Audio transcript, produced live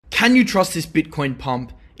Can you trust this Bitcoin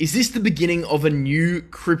pump? Is this the beginning of a new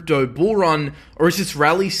crypto bull run, or is this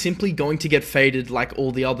rally simply going to get faded like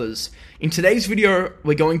all the others? In today's video,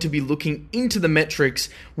 we're going to be looking into the metrics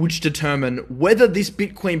which determine whether this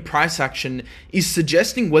Bitcoin price action is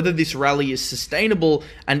suggesting whether this rally is sustainable,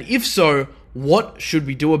 and if so, what should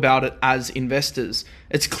we do about it as investors?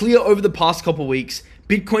 It's clear over the past couple weeks,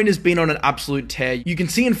 Bitcoin has been on an absolute tear. You can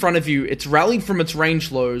see in front of you, it's rallied from its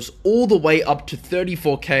range lows all the way up to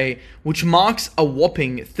 34K, which marks a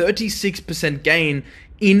whopping 36% gain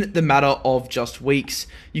in the matter of just weeks.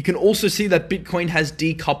 You can also see that Bitcoin has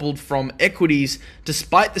decoupled from equities.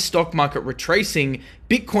 Despite the stock market retracing,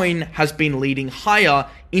 Bitcoin has been leading higher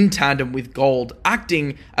in tandem with gold,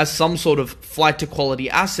 acting as some sort of flight to quality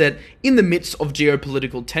asset in the midst of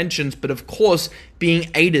geopolitical tensions, but of course being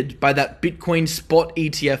aided by that Bitcoin spot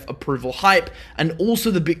ETF approval hype and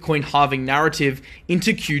also the Bitcoin halving narrative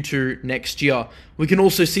into Q2 next year. We can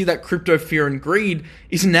also see that crypto fear and greed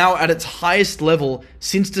is now at its highest level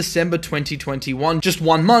since December 2021, just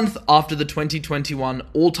 1 month after the 2021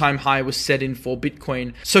 all-time high was set in for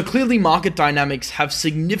Bitcoin. So clearly market dynamics have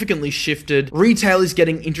significantly shifted. Retail is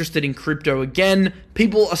getting interested in crypto again.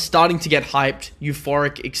 People are starting to get hyped,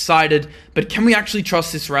 euphoric, excited, but can we actually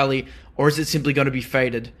trust this rally, or is it simply going to be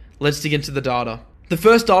faded? Let's dig into the data. The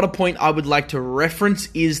first data point I would like to reference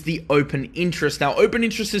is the open interest. Now, open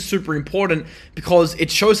interest is super important because it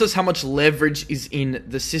shows us how much leverage is in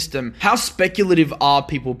the system. How speculative are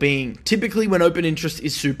people being? Typically, when open interest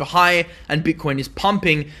is super high and Bitcoin is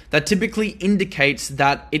pumping, that typically indicates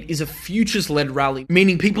that it is a futures-led rally,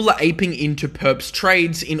 meaning people are aping into perps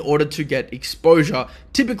trades in order to get exposure,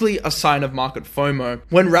 typically a sign of market FOMO.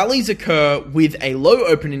 When rallies occur with a low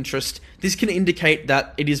open interest, this can indicate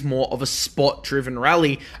that it is more of a spot-driven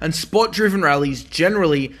rally, and spot-driven rallies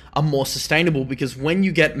generally are more sustainable because when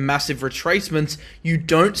you get massive retracements, you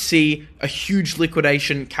don't see a huge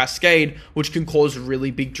liquidation cascade, which can cause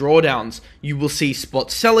really big drawdowns. You will see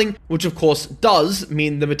spot selling, which of course does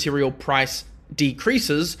mean the material price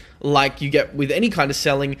decreases like you get with any kind of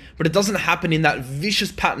selling, but it doesn't happen in that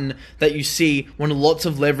vicious pattern that you see when lots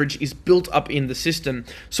of leverage is built up in the system.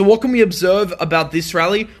 So what can we observe about this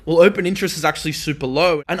rally? Well, open interest is actually super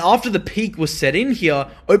low, and after the peak was set in here,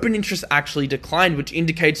 open interest actually declined, which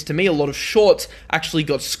indicates to me a lot of shorts actually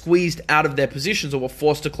got squeezed out of their positions or were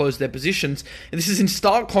forced to close their positions. And this is in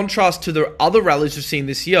stark contrast to the other rallies we've seen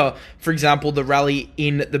this year. For example, the rally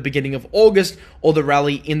in the beginning of August or the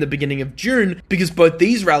rally in the beginning of June, because both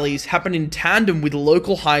these rallies happen in tandem with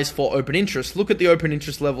local highs for open interest. Look at the open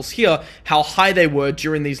interest levels here, how high they were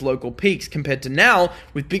during these local peaks compared to now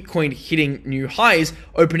with Bitcoin hitting new highs.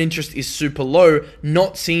 Open interest is super low,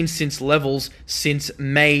 not seen since levels since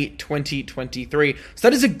May 2023. So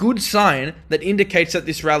that is a good sign that indicates that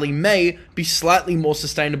this rally may be slightly more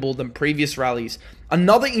sustainable than previous rallies.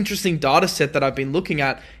 Another interesting data set that I've been looking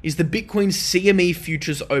at is the Bitcoin CME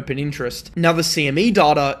futures open interest. Now, the CME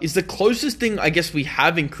data is the closest thing I guess we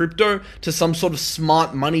have in crypto to some sort of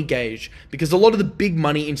smart money gauge, because a lot of the big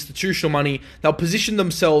money, institutional money, they'll position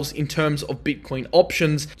themselves in terms of Bitcoin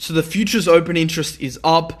options. So the futures open interest is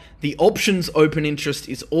up, the options open interest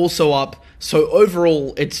is also up. So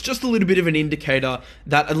overall, it's just a little bit of an indicator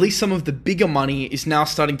that at least some of the bigger money is now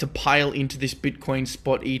starting to pile into this Bitcoin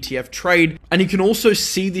spot ETF trade. And you can also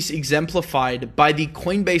see this exemplified by the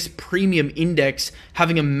Coinbase Premium Index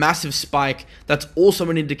having a massive spike. That's also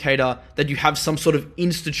an indicator that you have some sort of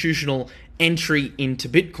institutional entry into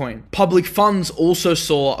Bitcoin. Public funds also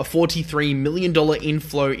saw a $43 million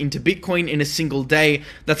inflow into Bitcoin in a single day.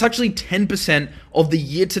 That's actually 10% of the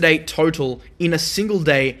year-to-date total in a single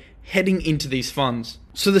day heading into these funds.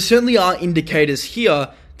 So there certainly are indicators here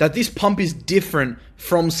that this pump is different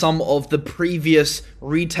from some of the previous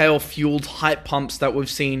retail-fueled hype pumps that we've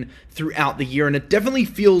seen throughout the year, and it definitely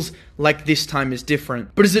feels like this time is different.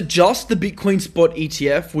 But is it just the Bitcoin spot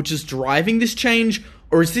ETF which is driving this change,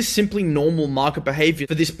 or is this simply normal market behavior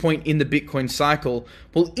for this point in the Bitcoin cycle?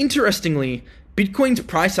 Well, interestingly, Bitcoin's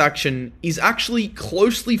price action is actually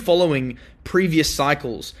closely following previous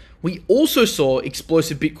cycles. We also saw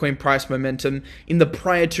explosive Bitcoin price momentum in the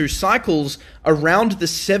prior two cycles around the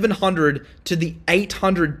 700 to the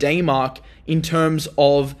 800 day mark in terms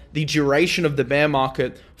of the duration of the bear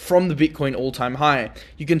market from the Bitcoin all-time high.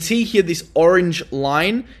 You can see here this orange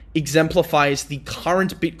line exemplifies the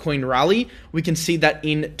current Bitcoin rally. We can see that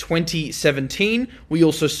in 2017, we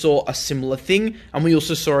also saw a similar thing, and we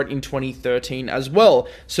also saw it in 2013 as well.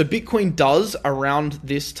 So Bitcoin does, around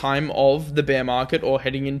this time of the bear market or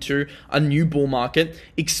heading into a new bull market,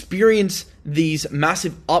 experience these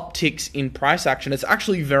massive upticks in price action, it's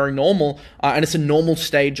actually very normal, and it's a normal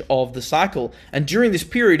stage of the cycle. And during this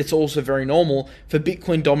period, it's also very normal for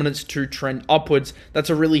Bitcoin dominance to trend upwards. That's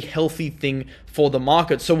a really healthy thing for the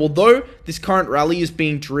market. So although this current rally is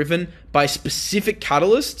being driven by specific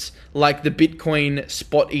catalysts like the Bitcoin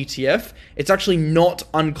spot ETF, it's actually not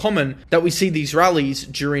uncommon that we see these rallies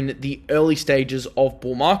during the early stages of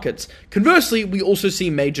bull markets. Conversely, we also see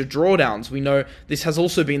major drawdowns. We know this has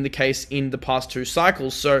also been the case in the past 2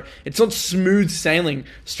 cycles. So it's not smooth sailing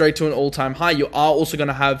straight to an all-time high. You are also going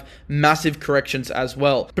to have massive corrections as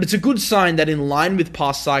well. But it's a good sign that in line with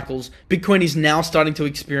past cycles, Bitcoin is now starting to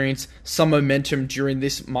experience some momentum during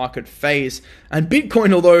this market phase. And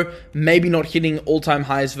Bitcoin, although maybe not hitting all-time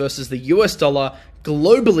highs versus the US dollar,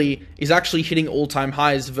 globally is actually hitting all-time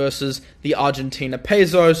highs versus the Argentina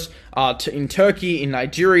pesos, in Turkey, in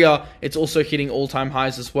Nigeria, it's also hitting all-time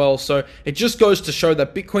highs as well. So it just goes to show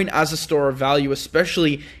that Bitcoin as a store of value,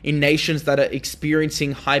 especially in nations that are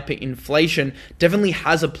experiencing hyperinflation, definitely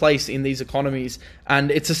has a place in these economies.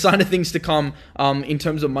 And it's a sign of things to come in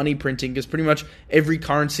terms of money printing, because pretty much every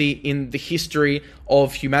currency in the history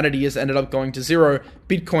of humanity has ended up going to zero.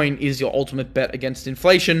 Bitcoin is your ultimate bet against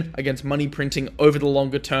inflation, against money printing over the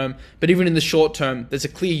longer term. But even in the short term, there's a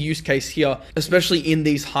clear use case here, especially in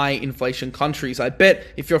these high inflation countries. I bet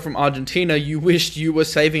if you're from Argentina, you wished you were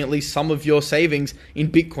saving at least some of your savings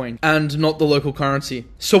in Bitcoin and not the local currency.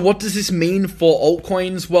 So what does this mean for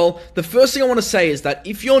altcoins? Well, the first thing I want to say is that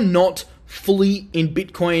if you're not fully in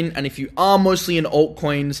Bitcoin, and if you are mostly in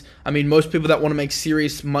altcoins, I mean, most people that want to make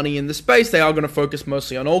serious money in the space, they are going to focus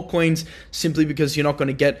mostly on altcoins, simply because you're not going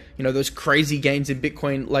to get, those crazy gains in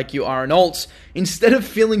Bitcoin like you are in alts. Instead of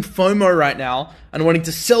feeling FOMO right now and wanting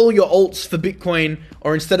to sell your alts for Bitcoin,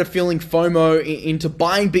 or instead of feeling FOMO into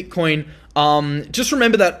buying Bitcoin, just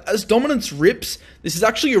remember that as dominance rips, this is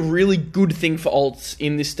actually a really good thing for alts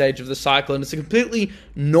in this stage of the cycle, and it's a completely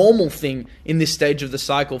normal thing in this stage of the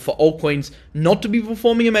cycle for altcoins not to be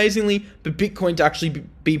performing amazingly, but Bitcoin to actually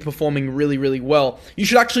be performing really, really well. You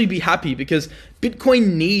should actually be happy, because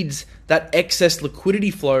Bitcoin needs that excess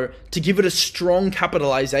liquidity flow to give it a strong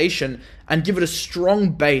capitalization and give it a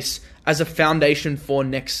strong base as a foundation for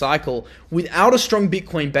next cycle. Without a strong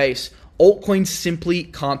Bitcoin base, altcoins simply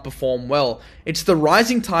can't perform well. It's the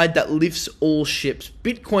rising tide that lifts all ships.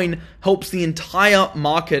 Bitcoin helps the entire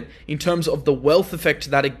market in terms of the wealth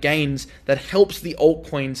effect that it gains, that helps the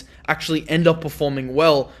altcoins actually end up performing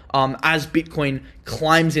well as Bitcoin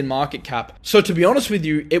climbs in market cap. So to be honest with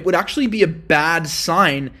you, it would actually be a bad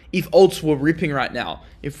sign if alts were ripping right now.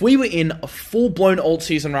 If we were in a full-blown alt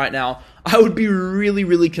season right now, I would be really,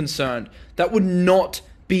 really concerned. That would not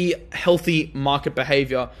be healthy market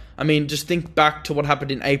behavior. I mean, just think back to what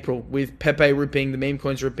happened in April with Pepe ripping, the meme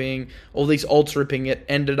coins ripping, all these alts ripping. It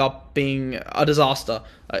ended up being a disaster.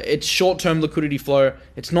 It's short-term liquidity flow.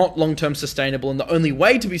 It's not long-term sustainable. And the only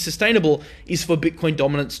way to be sustainable is for Bitcoin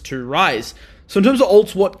dominance to rise. So in terms of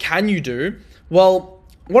alts, what can you do? Well,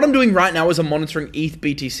 what I'm doing right now is I'm monitoring ETH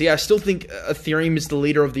BTC. I still think Ethereum is the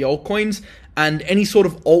leader of the altcoins, and any sort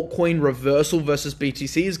of altcoin reversal versus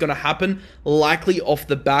BTC is going to happen likely off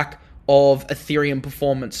the back of Ethereum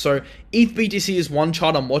performance. So ETH BTC is one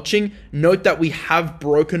chart I'm watching. Note that we have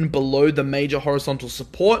broken below the major horizontal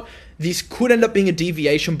support. This could end up being a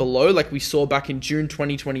deviation below, like we saw back in June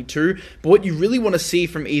 2022. But what you really want to see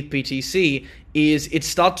from ETH BTC is it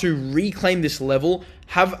start to reclaim this level,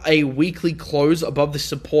 have a weekly close above the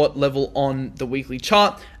support level on the weekly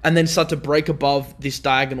chart, and then start to break above this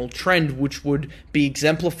diagonal trend, which would be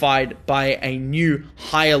exemplified by a new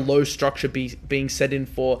higher low structure being set in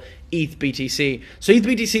for ETH BTC. So ETH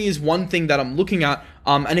BTC is one thing that I'm looking at.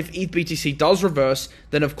 And if ETH BTC does reverse,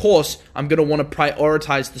 then of course I'm going to want to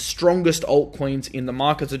prioritize the strongest altcoins in the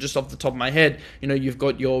market. So just off the top of my head, you've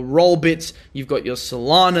got your Rollbits, you've got your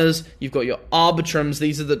Solanas, you've got your Arbitrums.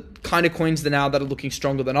 These are the kind of coins now that are looking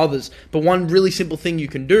stronger than others. But one really simple thing you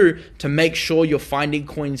can do to make sure you're finding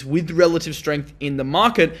coins with relative strength in the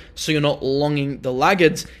market, so you're not longing the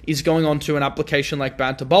laggards, is going on to an application like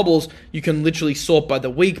Banter Bubbles. You can literally sort by the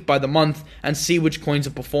week, by the month, and see which coins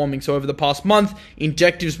are performing. So over the past month,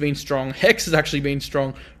 Injective's been strong, Hex has actually been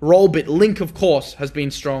strong, Rollbit, Link of course has been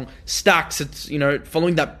strong, Stacks, it's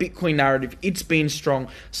following that Bitcoin narrative, it's been strong,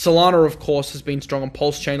 Solana of course has been strong, and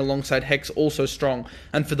Pulse Chain alongside Hex also strong.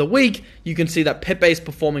 And for the week, you can see that Pepe is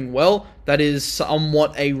performing well, that is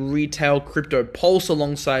somewhat a retail crypto pulse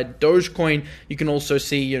alongside Dogecoin. You can also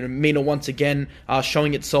see Mina once again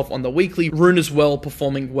showing itself on the weekly. Rune as well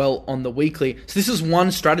performing well on the weekly. So this is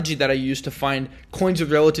one strategy that I use to find coins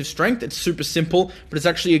with relative strength. It's super simple, but it's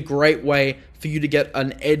actually a great way for you to get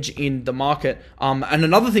an edge in the market. And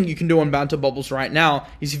another thing you can do on Banter Bubbles right now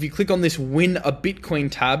is if you click on this Win a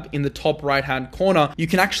Bitcoin tab in the top right hand corner, you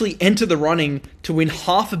can actually enter the running to win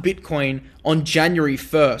half a Bitcoin on January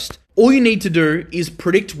 1st. All you need to do is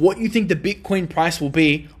predict what you think the Bitcoin price will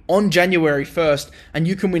be on January 1st, and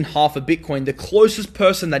you can win half a Bitcoin. The closest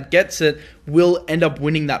person that gets it will end up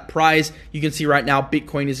winning that prize. You can see right now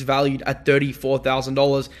Bitcoin is valued at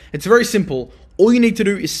 $34,000. It's very simple. All you need to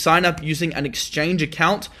do is sign up using an exchange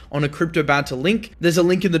account on a Crypto Banter link. There's a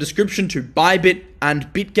link in the description to Bybit and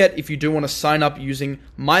BitGet if you do want to sign up using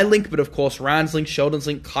my link, but of course Rand's link, Sheldon's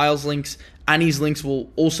link, Kyle's links, Annie's links will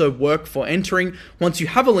also work for entering. Once you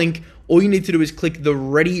have a link, all you need to do is click the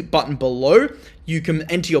ready button below. You can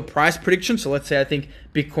enter your price prediction. So let's say I think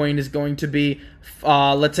Bitcoin is going to be,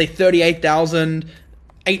 let's say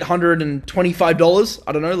 $38,825.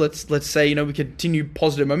 I don't know. Let's say, we continue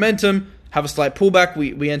positive momentum, have a slight pullback.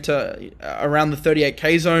 We enter around the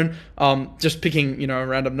 38K zone. Just picking, a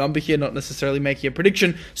random number here, not necessarily making a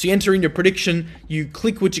prediction. So you enter in your prediction, you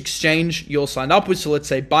click which exchange you're signed up with. So let's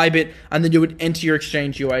say Bybit, and then you would enter your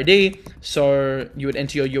exchange UID. So you would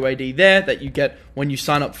enter your UID there that you get when you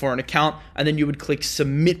sign up for an account, and then you would click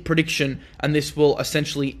submit prediction, and this will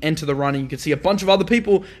essentially enter the run. And you can see a bunch of other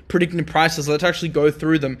people predicting prices. Let's actually go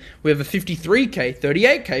through them. We have a 53K,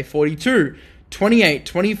 38K, 42, 28,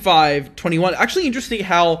 25, 21. Actually interesting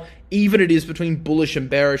how even it is between bullish and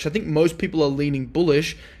bearish. I think most people are leaning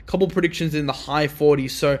bullish. A couple predictions in the high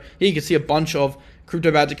 40s. So yeah, you can see a bunch of Crypto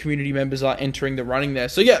Banter community members are entering the running there.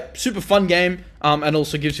 So yeah, super fun game, and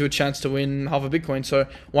also gives you a chance to win half a Bitcoin. So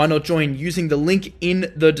why not join using the link in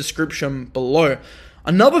the description below.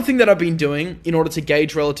 Another thing that I've been doing in order to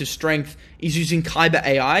gauge relative strength is using Kyber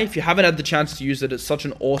Ai. If you haven't had the chance to use it, it's such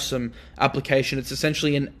an awesome application. It's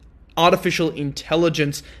essentially an artificial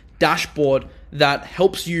intelligence dashboard that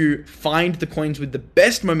helps you find the coins with the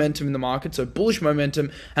best momentum in the market, so bullish momentum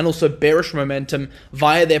and also bearish momentum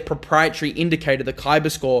via their proprietary indicator, the Kyber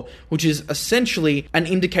score, which is essentially an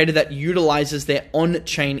indicator that utilizes their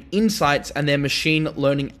on-chain insights and their machine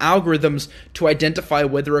learning algorithms to identify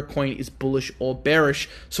whether a coin is bullish or bearish.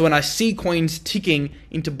 So when I see coins ticking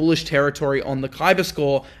into bullish territory on the Kyber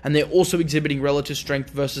score, and they're also exhibiting relative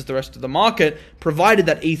strength versus the rest of the market, provided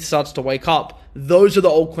that ETH starts to wake up, those are the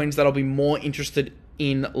altcoins that I'll be more interested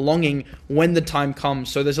in longing when the time comes.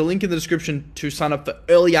 So there's a link in the description to sign up for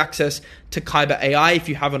early access to Kyber Ai if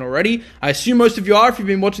you haven't already. I assume most of you are if you've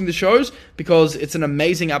been watching the shows, because it's an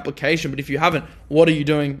amazing application. But if you haven't, what are you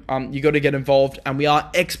doing? You got to get involved, and we are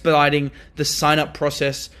expediting the sign up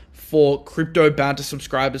process for Crypto Banter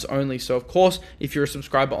subscribers only. So of course, if you're a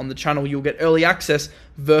subscriber on the channel, you'll get early access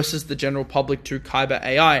versus the general public to Kyber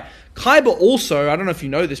Ai. Kyber also, I don't know if you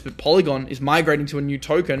know this, but Polygon is migrating to a new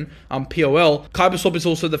token, POL. KyberSwap is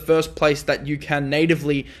also the first place that you can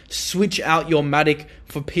natively switch out your Matic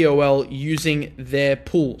for POL using their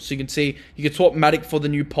pool. So you can see, you can swap Matic for the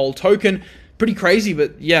new POL token. Pretty crazy,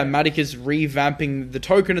 but yeah, Matic is revamping the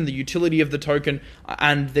token and the utility of the token,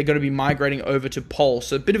 and they're going to be migrating over to POL.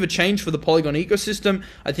 So a bit of a change for the Polygon ecosystem.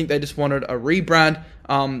 I think they just wanted a rebrand.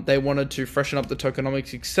 They wanted to freshen up the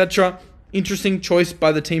tokenomics, etc. Interesting choice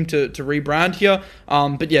by the team to rebrand here.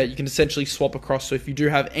 But yeah, you can essentially swap across. So if you do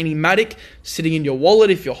have any Matic sitting in your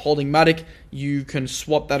wallet, if you're holding Matic, you can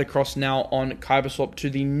swap that across now on KyberSwap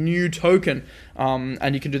to the new token.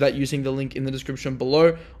 And you can do that using the link in the description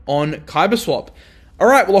below on KyberSwap. All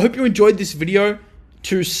right, well, I hope you enjoyed this video.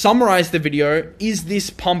 To summarize the video, is this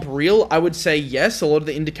pump real? I would say yes. A lot of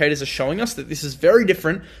the indicators are showing us that this is very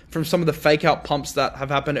different from some of the fake out pumps that have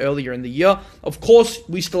happened earlier in the year. Of course,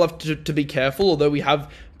 we still have to be careful. Although we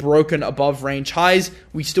have broken above range highs,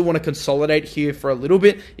 we still want to consolidate here for a little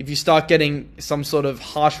bit. If you start getting some sort of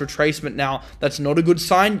harsh retracement now, that's not a good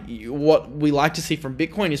sign. What we like to see from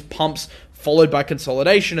Bitcoin is pumps followed by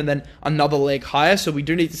consolidation and then another leg higher. So we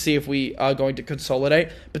do need to see if we are going to consolidate.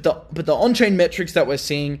 But the on-chain metrics that we're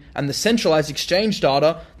seeing and the centralized exchange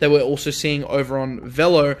data that we're also seeing over on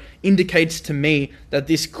Velo indicates to me that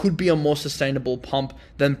this could be a more sustainable pump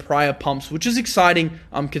than prior pumps, which is exciting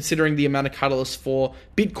considering the amount of catalysts for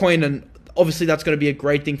Bitcoin. And obviously, that's going to be a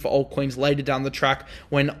great thing for altcoins later down the track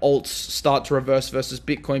when alts start to reverse versus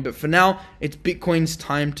Bitcoin. But for now, it's Bitcoin's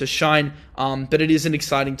time to shine. But it is an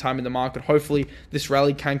exciting time in the market. Hopefully, this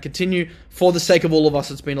rally can continue. For the sake of all of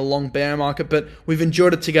us, it's been a long bear market, but we've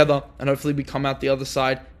endured it together, and hopefully we come out the other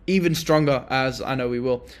side even stronger, as I know we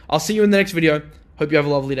will. I'll see you in the next video. Hope you have a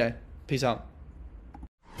lovely day. Peace out.